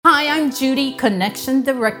Hi, I'm Judy, Connection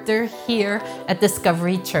Director here at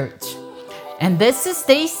Discovery Church. And this is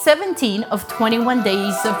day 17 of 21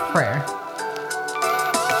 days of prayer.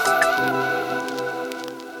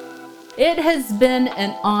 It has been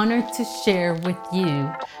an honor to share with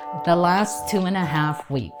you the last 2.5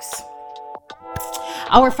 weeks.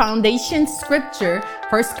 Our foundation scripture,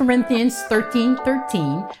 1 Corinthians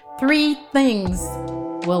 13:13, 3 things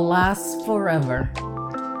will last forever: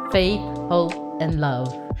 faith, hope, and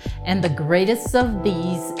love. And the greatest of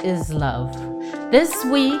these is love. This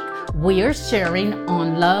week, we are sharing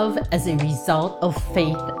on love as a result of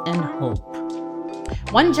faith and hope.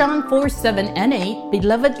 1 John 4:7 and 8,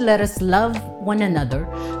 Beloved, let us love one another,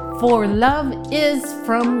 for love is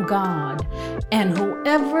from God, and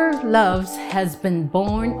whoever loves has been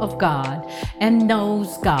born of God and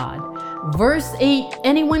knows God. Verse 8,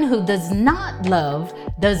 anyone who does not love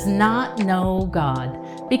does not know God,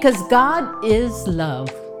 because God is love.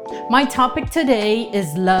 My topic today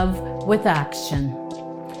is love with action.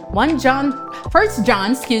 1 John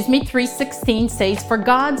 3:16 says, For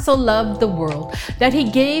God so loved the world that he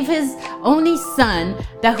gave his only Son,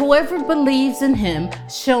 that whoever believes in him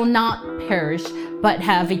shall not perish but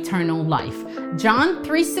have eternal life. John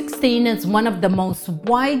 3:16 is one of the most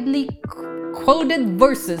widely quoted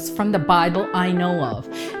verses from the Bible I know of.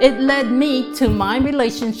 It led me to my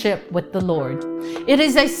relationship with the Lord. It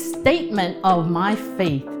is a statement of my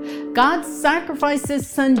faith. God sacrificed his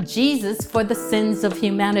Son Jesus for the sins of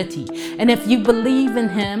humanity. And if you believe in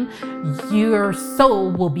him, your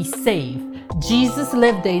soul will be saved. Jesus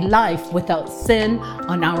lived a life without sin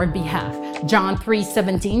on our behalf. John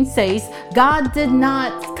 3:17 says, God did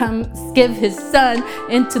not give his Son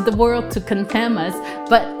into the world to condemn us,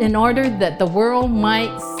 but in order that the world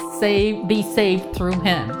might be saved through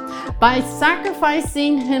him. By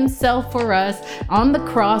sacrificing himself for us on the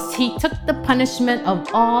cross, he took the punishment of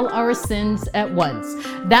all our sins at once.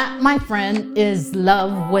 That, my friend, is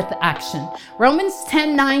love with action. Romans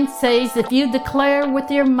 10:9 says, if you declare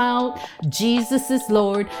with your mouth Jesus is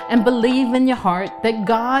Lord and believe in your heart that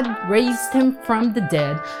God raised him from the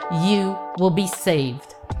dead, you will be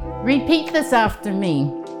saved. Repeat this after me.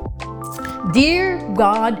 Dear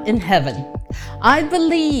God in heaven, I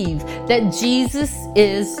believe that Jesus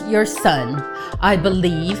is your Son. I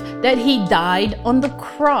believe that he died on the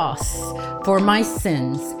cross for my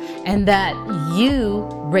sins and that you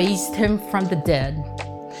raised him from the dead.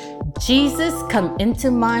 Jesus, come into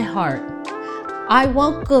my heart. I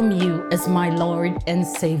welcome you as my Lord and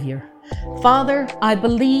Savior. Father, I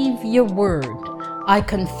believe your word. I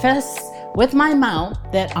confess with my mouth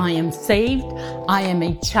that I am saved. I am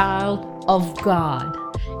a child of God.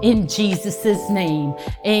 In Jesus' name,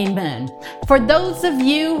 amen. For those of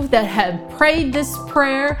you that have prayed this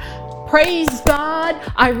prayer, praise God.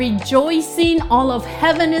 I'm rejoicing. All of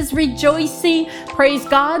heaven is rejoicing. Praise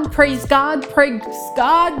God, praise God, praise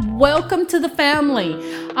God. Welcome to the family.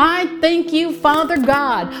 I thank you, Father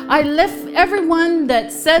God. I lift everyone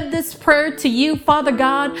that said this prayer to you, Father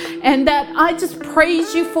God, and that I just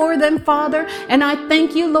praise you for them, Father. And I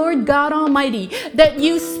thank you, Lord God Almighty, that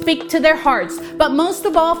you speak to their hearts. But most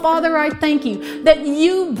of all, Father, I thank you that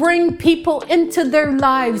you bring people into their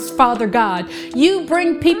lives, Father God. You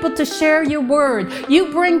bring people to share your word. You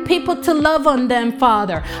bring people to love on them,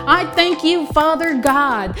 Father. I thank you, Father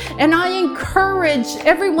God, and I encourage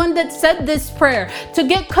everyone that said this prayer to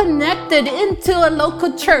get connected into a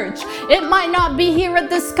local church. It might not be here at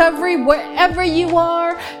Discovery. Wherever you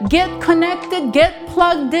are, get connected, get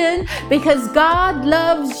plugged in, because God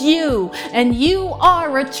loves you and you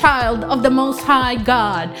are a child of the Most High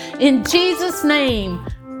God. In Jesus' name,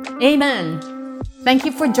 amen. Thank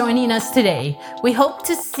you for joining us today. We hope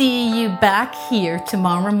to see you back here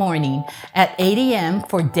tomorrow morning at 8 a.m.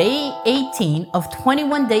 for day 18 of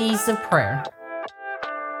 21 days of prayer.